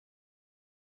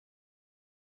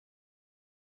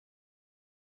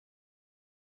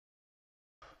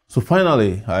So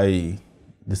finally, I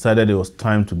decided it was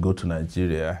time to go to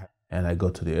Nigeria, and I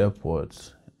got to the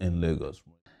airport in Lagos.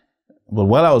 But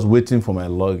while I was waiting for my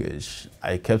luggage,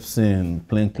 I kept seeing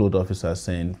plainclothes officers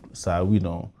saying, "Sir,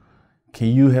 can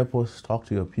you help us talk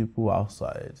to your people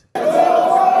outside?" There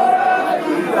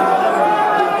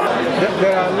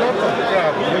are a lot of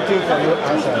crowd waiting for you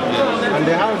outside, and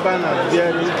they have banners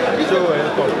bearing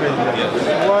 "Sowore for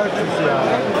President." What is your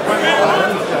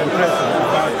impression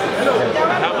about them?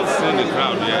 I haven't seen the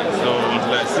crowd yet, so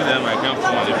until I see them, I can't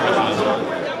form an impression as well.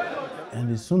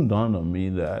 And it soon dawned on me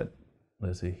that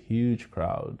there's a huge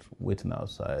crowd waiting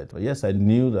outside. But yes, I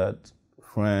knew that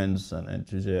friends and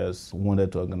enthusiasts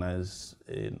wanted to organize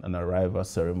an arrival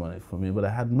ceremony for me, but I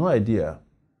had no idea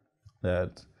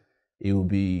that it would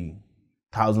be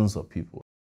thousands of people.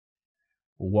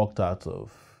 We walked out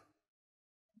of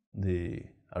the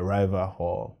arrival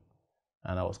hall,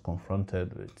 and I was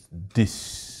confronted with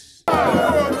this.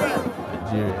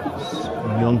 Nigerians,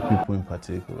 young people in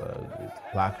particular, with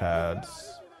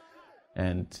placards,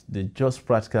 and they just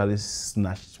practically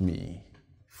snatched me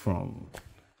from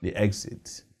the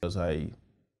exit, because I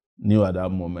knew at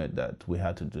that moment that we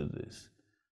had to do this,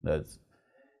 that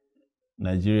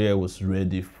Nigeria was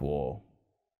ready for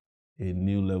a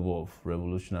new level of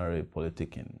revolutionary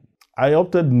politicking. I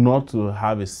opted not to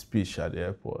have a speech at the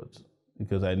airport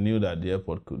because I knew that the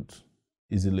airport could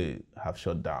easily have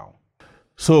shut down.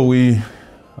 So we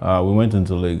went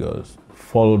into Lagos,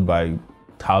 followed by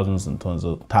thousands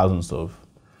of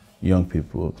young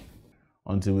people,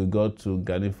 until we got to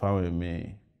Gani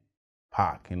Fawemi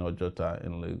Park in Ojota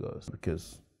in Lagos,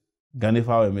 because Chief Gani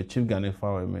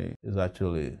Fawemi is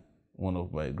actually one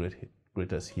of my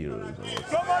greatest heroes.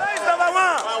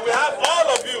 And we have all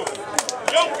of you,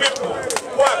 young people,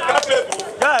 who are capable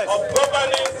of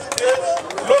governing states,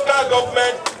 local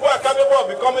government, who are capable of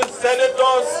becoming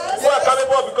senators, who are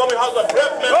capable of becoming House of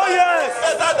Rep members,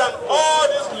 better than all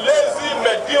these lazy,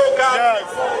 mediocre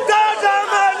people.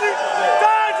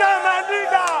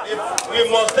 We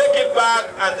must take it back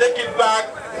and take it back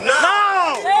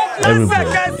now.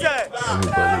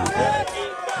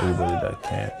 Everybody that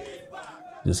can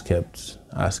just kept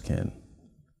asking,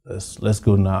 let's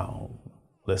go now.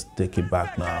 Let's take it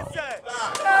back now.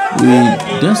 We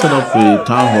then set up a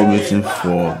town hall meeting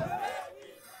for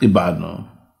Ibadan.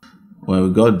 When we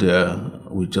got there,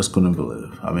 we just couldn't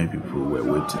believe how many people were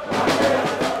waiting.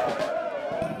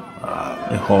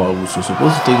 The hall, which was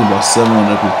supposed to take about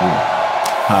 700 people,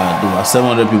 had over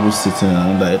 700 people sitting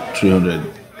and under 300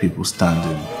 people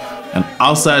standing. And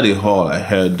outside the hall, I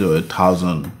heard there were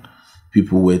 1,000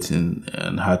 people waiting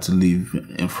and had to leave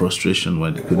in frustration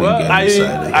when they couldn't get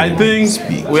inside. I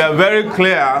think we are very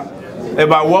clear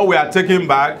about what we are taking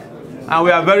back, and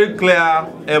we are very clear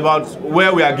about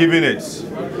where we are giving it.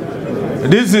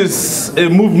 This is a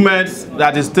movement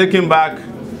that is taking back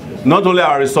not only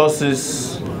our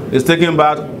resources, it's taking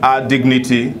back our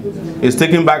dignity, it's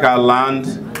taking back our land,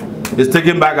 it's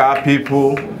taking back our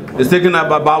people, it's taking back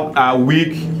about our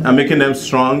weak and making them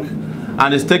strong,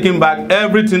 and it's taking back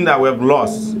everything that we've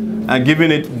lost and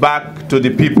giving it back to the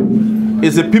people.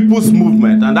 It's a people's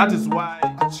movement, and that is why.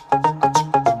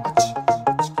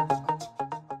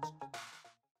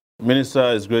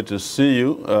 Minister, it's great to see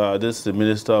you. This is the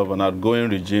minister of an outgoing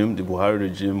regime. The Buhari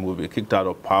regime will be kicked out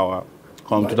of power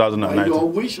come 2019. By your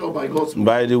wish or by God's wish?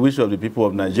 By the wish of the people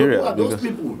of Nigeria. So who are those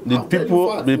people?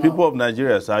 The people of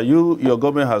Nigeria. So your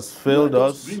government has failed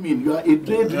us. Dreaming. You are a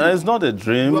daydreamer. It's not a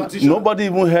dream. Nobody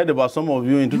even heard about some of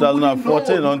you in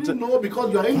 2014. No,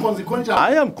 because you are inconsequential.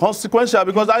 I am consequential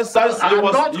because I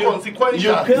not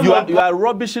consequential. You are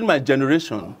rubbishing my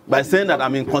generation by saying that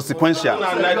I'm inconsequential. You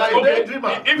are a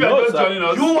daydreamer. If you are just joining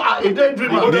us, you are a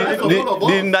daydreamer.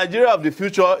 The Nigeria of the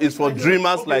future is for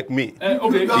dreamers like me.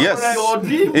 Yes.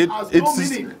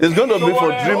 It's going to be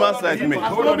for dreamers like me.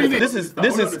 This is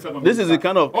the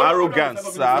kind of arrogance,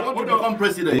 sir.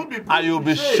 And you'll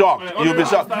be shocked. You'll be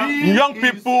shocked. Young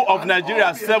people of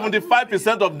Nigeria,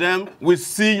 75% of them will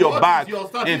see your back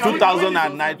in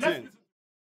 2019.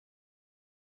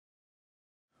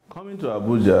 Coming to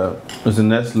Abuja is the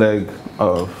next leg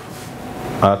of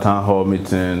our town hall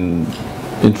meeting,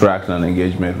 interaction and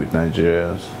engagement with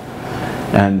Nigerians.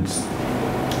 And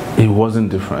it wasn't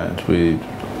different. We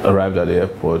arrived at the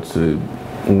airport to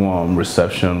warm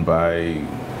reception by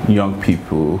young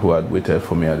people who had waited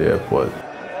for me at the airport.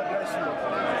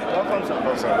 Welcome to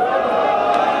Abuja.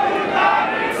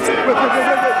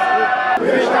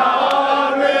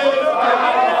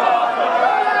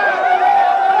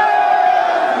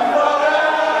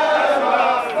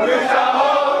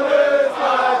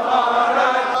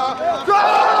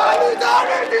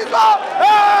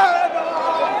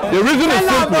 The reason is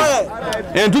simple.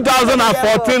 In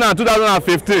 2014 and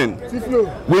 2015,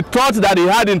 we thought that he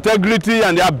had integrity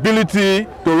and the ability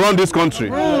to run this country.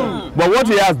 But what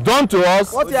he has done to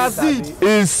us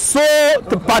is so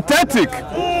pathetic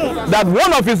that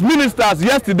one of his ministers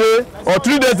yesterday or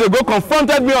 3 days ago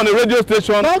confronted me on a radio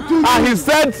station and he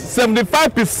said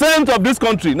 75% of this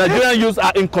country, Nigerian youths,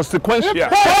 are inconsequential.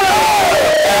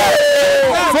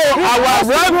 So our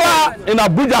arrival in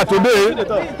Abuja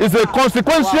today is a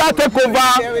consequential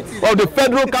takeover of the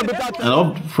federal capital. And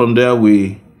up from there,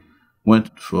 we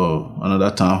went for another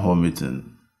town hall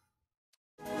meeting.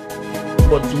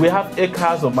 But we have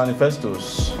acres of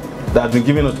manifestos that have been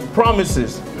given us,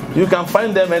 promises. You can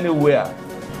find them anywhere.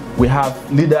 We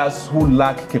have leaders who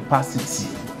lack capacity.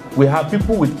 We have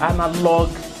people with analog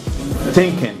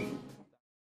thinking.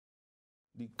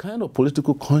 The kind of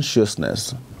political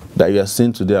consciousness that you are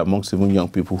seeing today amongst even young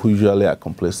people who usually are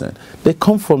complacent, they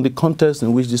come from the context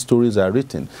in which these stories are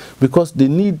written, because they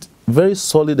need very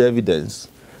solid evidence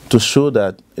to show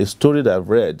that a story that I've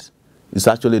read is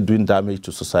actually doing damage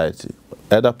to society,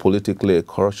 either politically,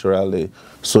 culturally,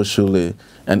 socially,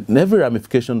 and in every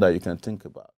ramification that you can think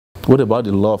about. What about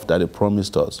the love that they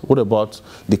promised us? What about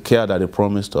the care that they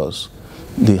promised us?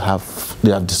 They have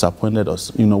disappointed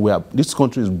us. You know, this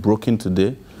country is broken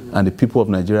today, and the people of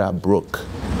Nigeria are broke.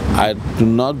 I do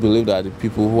not believe that the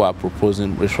people who are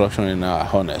proposing restructuring are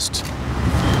honest.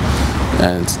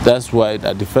 And that's why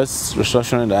the first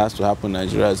restructuring that has to happen in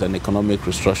Nigeria is an economic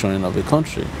restructuring of the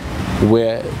country,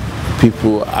 where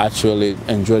people actually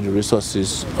enjoy the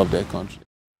resources of their country.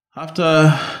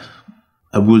 After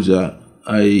Abuja,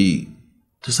 I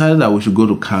decided that we should go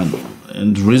to Kano.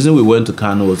 And the reason we went to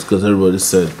Kano was because everybody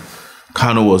said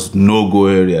Kano was no-go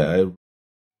area.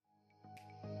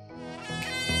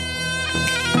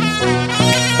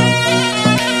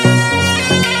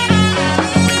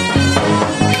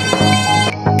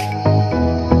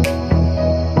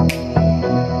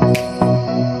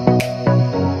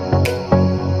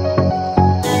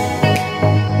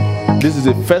 This is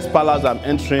the first palace I'm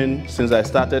entering since I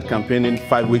started campaigning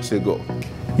 5 weeks ago.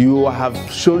 You have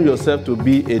shown yourself to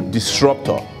be a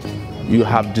disruptor. You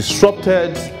have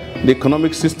disrupted the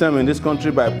economic system in this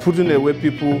country by putting away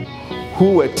people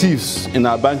who were thieves in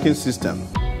our banking system.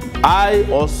 I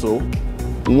also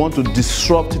want to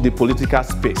disrupt the political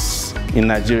space in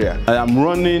Nigeria. I am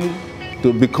running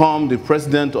to become the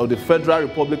president of the Federal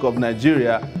Republic of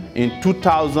Nigeria in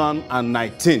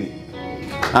 2019.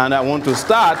 And I want to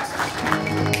start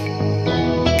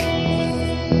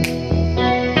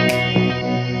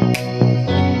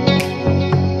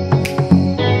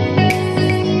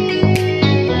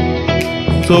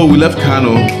So we left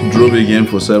Kano, drove again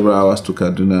for several hours to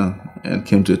Kaduna, and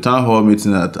came to a town hall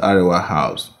meeting at Arewa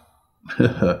House.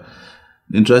 The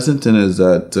interesting thing is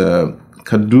that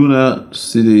Kaduna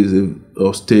city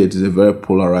or state is a very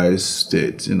polarized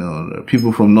state. You know,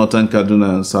 people from northern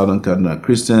Kaduna and southern Kaduna are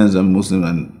Christians and Muslims,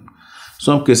 and in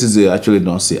some cases they actually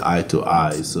don't see eye to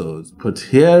eye. So, but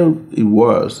here it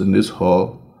was in this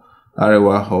hall,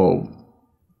 Arewa Hall.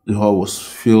 The hall was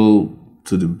filled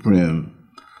to the brim,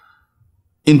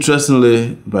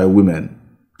 interestingly, by women.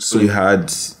 So you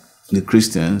had the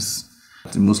Christians,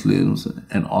 the Muslims,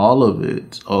 and all of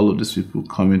these people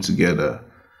coming together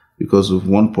because of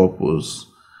one purpose,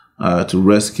 to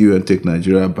rescue and take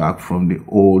Nigeria back from the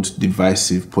old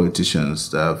divisive politicians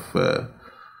that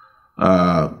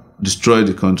have destroyed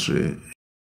the country.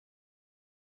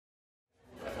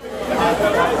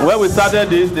 When we started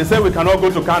this, they said we cannot go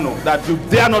to Kano, that you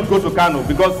dare not go to Kano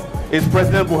because it's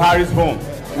President Buhari's home.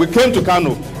 We came to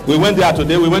Kano. We went there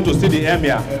today. We went to see the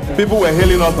emir. People were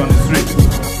hailing us on the street.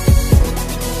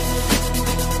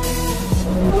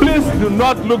 Please do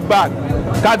not look back.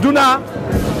 Kaduna,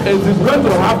 it is going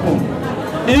to happen.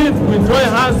 If we join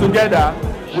hands together,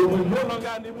 we will no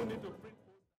longer even need to print.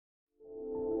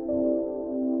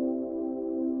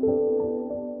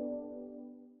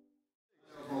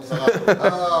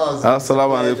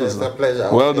 Assalamu alaikum. It's a pleasure.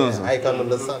 Well done, sir. I can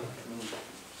understand.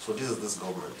 So this is this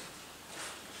government.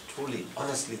 Truly,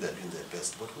 honestly, they're doing their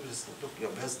best. But look,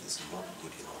 your best is not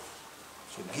good enough.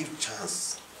 So give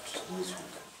chance to those who can.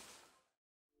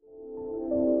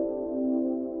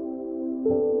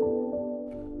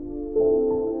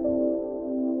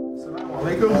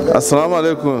 Assalamu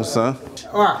alaikum, sir.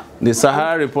 The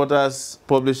Sahara Reporters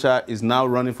publisher is now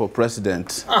running for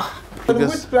president. On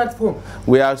which platform?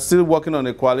 We are still working on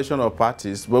a coalition of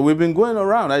parties, but we've been going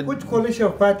around. Which coalition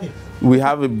of parties? We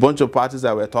have a bunch of parties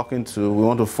that we're talking to. We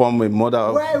want to form a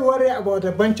model. Why worry about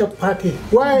a bunch of parties?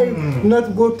 Why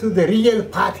not go to the real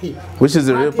party? Which is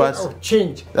the real party? Of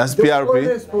change. That's the PRP?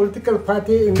 oldest political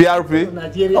party in PRP?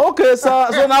 Nigeria. Okay, so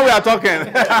now we are talking.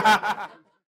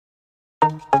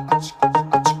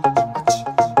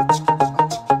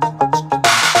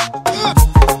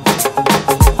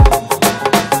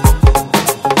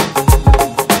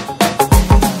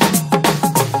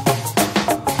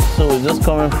 So we're just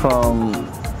coming from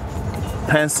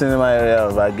Penn Cinema area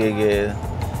of Agege.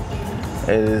 It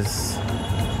is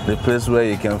the place where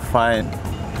you can find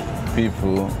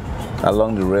people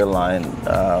along the rail line.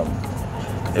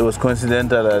 It was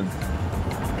coincidental that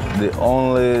the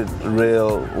only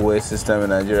railway system in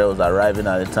Nigeria was arriving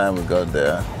at the time we got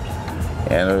there.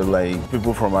 And it was like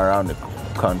people from around the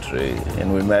country.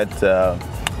 And we met a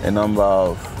number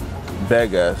of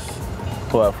beggars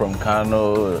who are from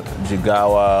Kano,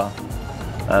 Jigawa,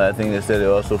 and I think they said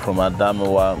they're also from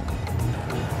Adamawa,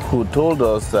 who told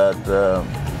us that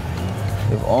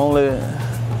if only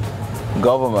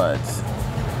government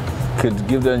could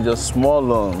give them just small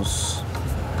loans,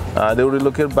 they would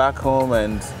relocate back home.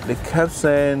 And they kept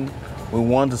saying, we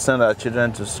want to send our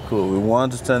children to school. We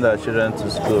want to send our children to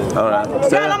school. All right.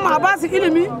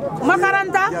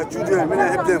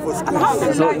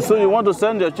 So you want to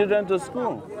send your children to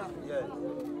school?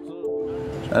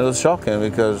 And it was shocking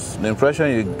because the impression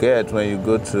you get when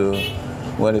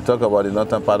they talk about the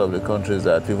northern part of the country is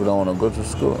that people don't want to go to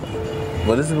school.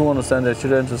 But these people want to send their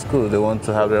children to school. They want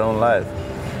to have their own life.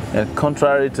 And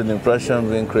contrary to the impression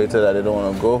being created that they don't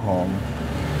want to go home,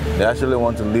 they actually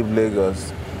want to leave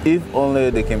Lagos. If only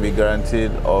they can be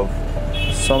guaranteed of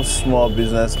some small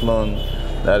business loan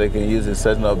that they can use in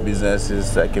setting up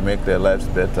businesses that can make their lives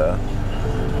better.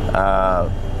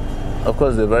 Of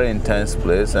course, it's a very intense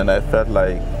place, and I felt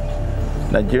like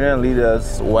Nigerian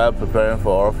leaders, while preparing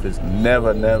for office,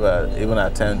 never even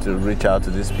attempt to reach out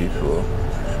to these people.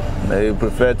 They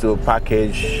prefer to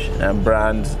package and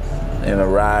brand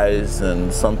rice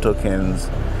and some tokens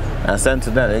and send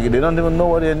to them. They don't even know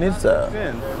what their needs are.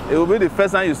 It will be the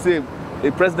first time you see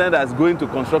a president that's going to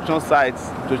construction sites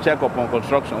to check upon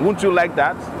construction. Wouldn't you like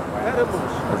that?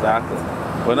 Exactly.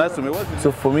 Well, that's to me.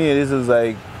 So for me, this is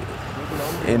like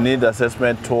a need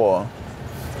assessment tour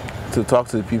to talk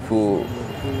to people,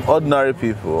 ordinary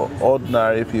people,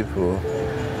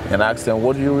 and ask them,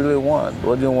 what do you really want?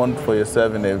 What do you want for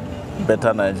yourself in a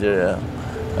better Nigeria?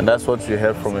 And that's what you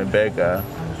heard from a beggar,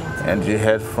 and you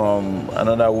heard from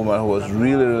another woman who was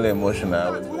really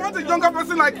emotional. We want a younger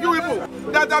person like you people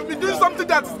that have been doing something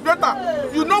that's better.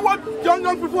 You know what young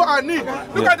people are need.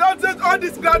 Look at all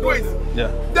these graduates.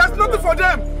 Yeah. There's nothing for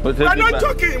them. We're not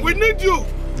joking. We need you.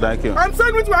 Thank you. I'm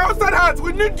saying with my outside heart,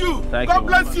 we need you. God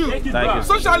bless you. Thank you.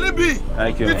 So shall it be.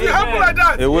 Thank you. It will happen like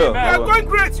that. It will. You are going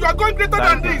great. You are going greater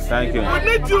than this. Thank you. We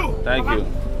need you. Thank you.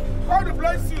 God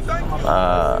bless you. Thank you.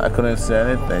 I couldn't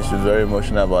say anything. She was very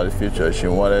emotional about the future. She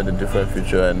wanted a different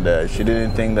future, and she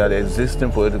didn't think that the existing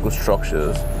political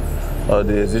structures or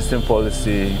the existing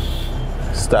policy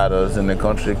status in the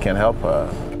country can help her.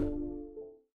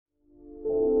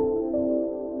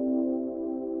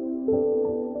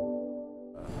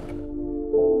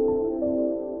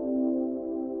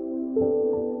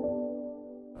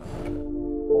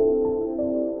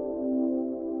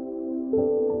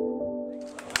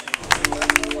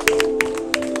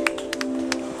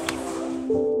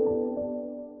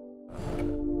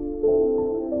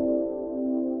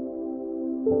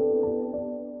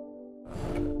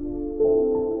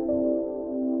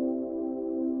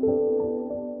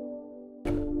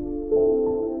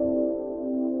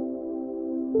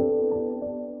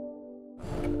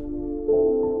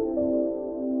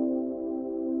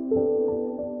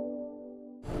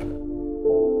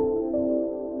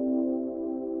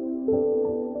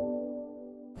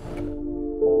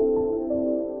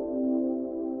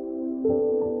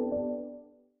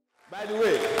 By the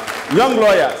way, young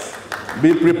lawyers,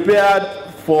 be prepared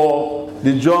for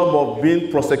the job of being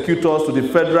prosecutors to the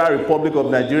Federal Republic of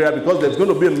Nigeria, because there's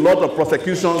going to be a lot of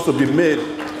prosecutions to be made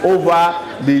over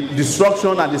the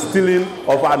destruction and the stealing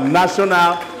of our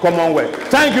national commonwealth.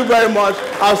 Thank you very much.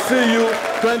 I'll see you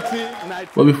 2019.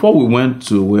 But before we went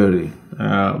to Owerri,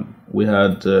 we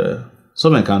had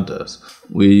some encounters.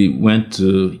 We went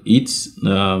to eat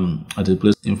at a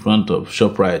place in front of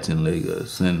ShopRite in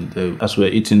Lagos, and as we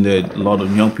were eating there, a lot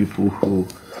of young people who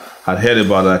had heard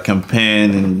about our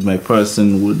campaign and my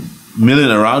person would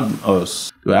milling around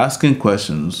us. They were asking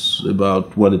questions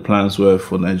about what the plans were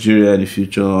for Nigeria in the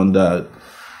future under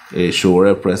a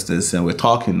Sowore presidency, and we're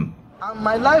talking. And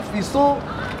my life is so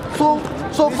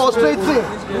frustrating.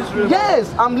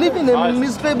 Yes, I'm living a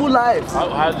miserable life.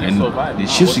 How do you survive? The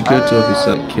chief security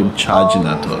officer came charging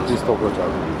at us.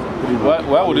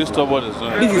 Why would they stop what is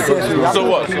doing? So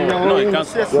what? No, you can't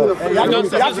stop. No,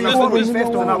 this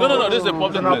is a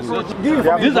public place.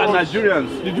 These are Nigerians.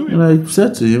 And I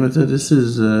said to him, I said, this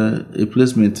is a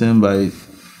place maintained by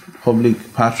public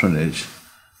patronage.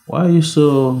 Why are you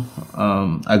so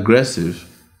aggressive?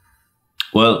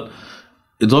 Well,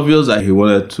 it's obvious that he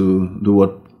wanted to do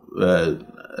what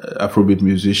Afrobeat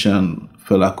musician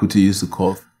Fela Kuti used to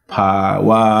call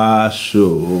power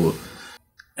show.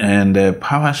 And the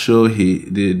power show he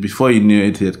did, before he knew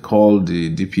it, he had called the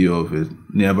DPO of a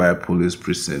nearby police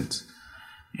precinct,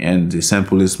 and they sent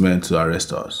policemen to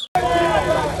arrest us.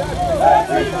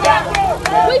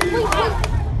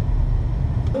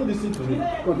 Don't listen to me.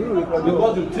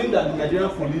 Because you think that the Nigerian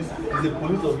police is the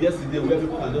police of yesterday where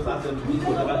people can just ask them to do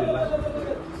whatever they like.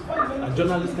 And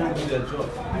journalists can't do their job.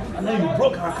 And then you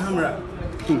broke our camera.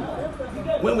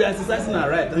 When we are exercising our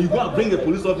right, and you go and bring a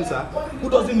police officer who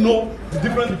doesn't know the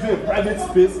difference between a private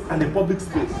space and a public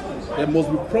space. There must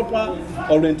be proper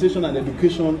orientation and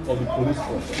education of the police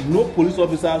force. No police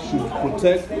officer should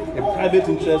protect a private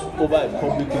interest over a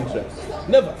public interest.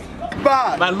 Never.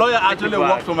 My lawyer actually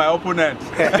works for my opponent.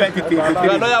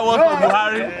 My lawyer works for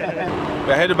Buhari.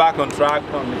 We're headed back on track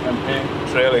on the campaign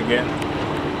trail again.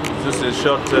 It's just a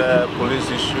short police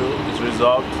issue. It's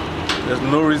resolved. There's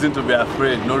no reason to be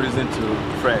afraid, no reason to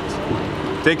fret.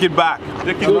 Take it back.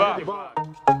 Take it back.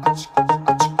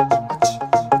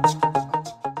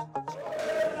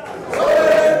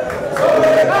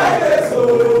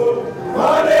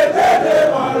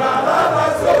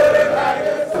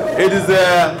 It is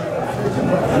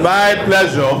my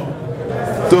pleasure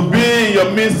to be in your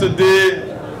midst today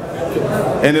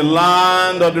in the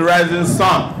land of the rising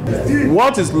sun.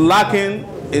 What is lacking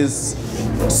is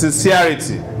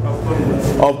sincerity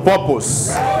of purpose.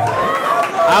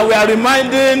 And we are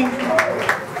reminding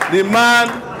the man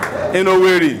in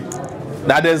Owerri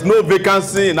that there's no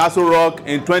vacancy in Aso Rock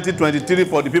in 2023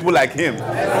 for the people like him.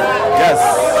 Yes.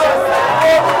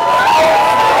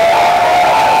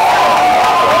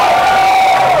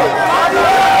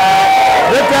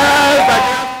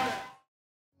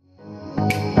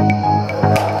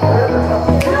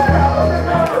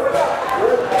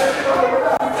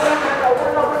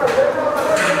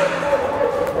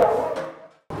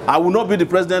 I will not be the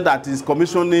president that is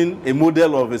commissioning a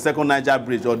model of a second Niger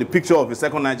bridge or the picture of a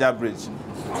second Niger bridge.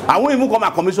 I won't even come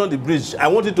and commission the bridge. I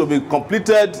want it to be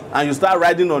completed and you start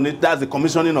riding on it. That's the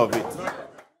commissioning of it. Take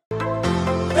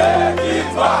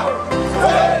it back.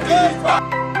 Take it back.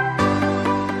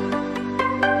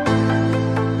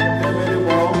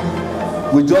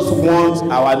 We just want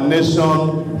our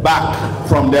nation back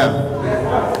from them.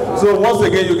 So once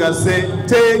again you can say,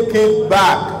 take it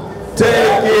back.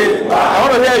 Take it back. I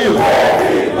want to hear you.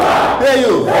 Take it back. Hear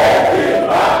you. Take it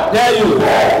back. Hear you.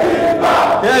 Take it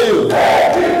back. Hear you.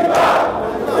 Take it back.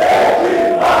 Take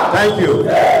it back. Thank you.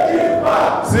 Take it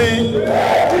back. See.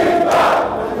 Take it back.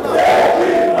 Take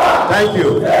it back. Thank you.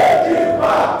 Take it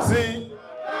back. See.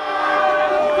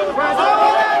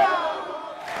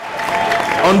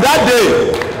 On that day,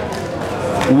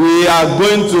 we are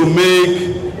going to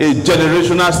make a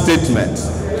generational statement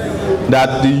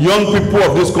that the young people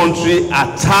of this country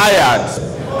are tired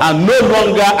and no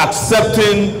longer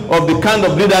accepting of the kind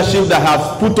of leadership that has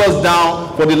put us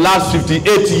down for the last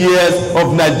 58 years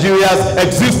of Nigeria's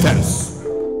existence.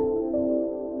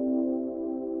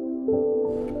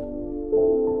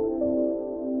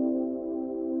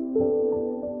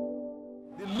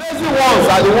 The lazy ones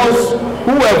are the ones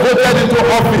who were voted into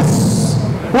office,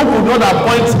 who could not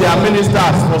appoint their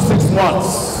ministers for 6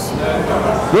 months.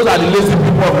 Those are the lazy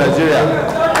people of Nigeria.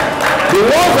 The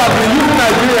ones that will use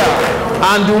Nigeria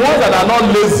and the ones that are not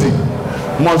lazy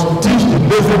must teach the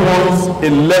lazy ones a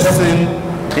lesson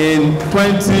in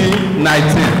 2019.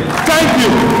 Thank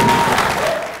you.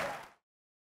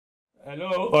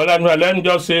 Hello, let me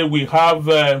just say we have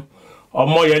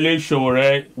Omoyele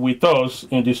Sowore with us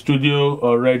in the studio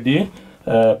already,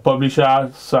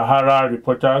 publisher Sahara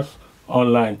Reporters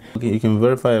Online. Okay, you can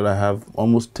verify that I have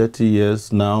almost 30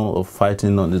 years now of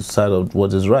fighting on the side of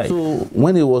what is right. So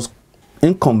when it was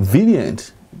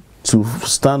inconvenient to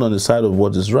stand on the side of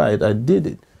what is right, I did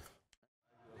it.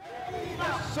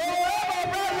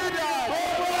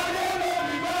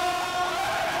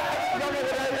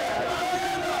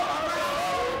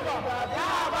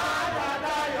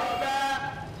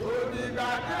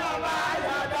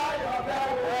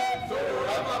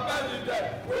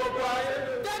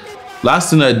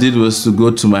 Last thing I did was to go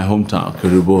to my hometown,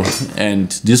 Kiribo, and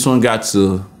this one got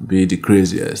to be the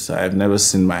craziest. I've never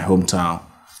seen my hometown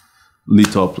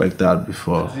lit up like that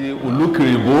before. Ulu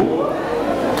Kiribo,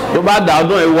 tó bá dà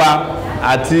ọdún ẹwà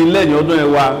àti lẹ́yìn ọdún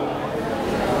ẹwà.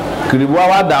 Kiribo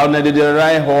wa dà ọ̀nà dédé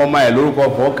ráì họ ọmọ ẹ̀ lórúkọ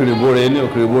fọ́ Kiribo rẹ̀ ní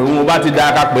Kiribo. Wọ́n bá ti dá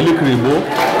aka pẹ̀lú Kiribo.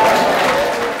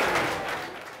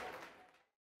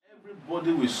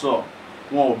 Everybody we saw,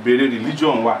 wọn ò béèrè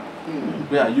religion wa.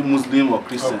 Where are you, Muslim or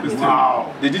Christian?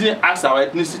 Wow. They didn't ask our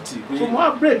ethnicity. So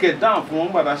wọ́n break it down fún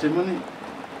wọn gbàdá ṣe mọ́ ní.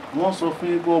 Wọ́n sọ fún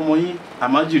yín pé ọmọ yín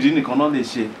àmájìrí nìkan náà lè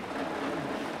ṣe.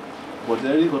 But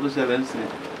ẹ̀rí kan tó ṣẹlẹ̀ ń sìn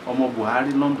ọmọ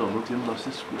Buhari London ló ti ń lọ sí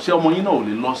school. Ṣé ọmọ yín náà ò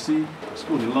lè lọ sí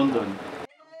school ní London?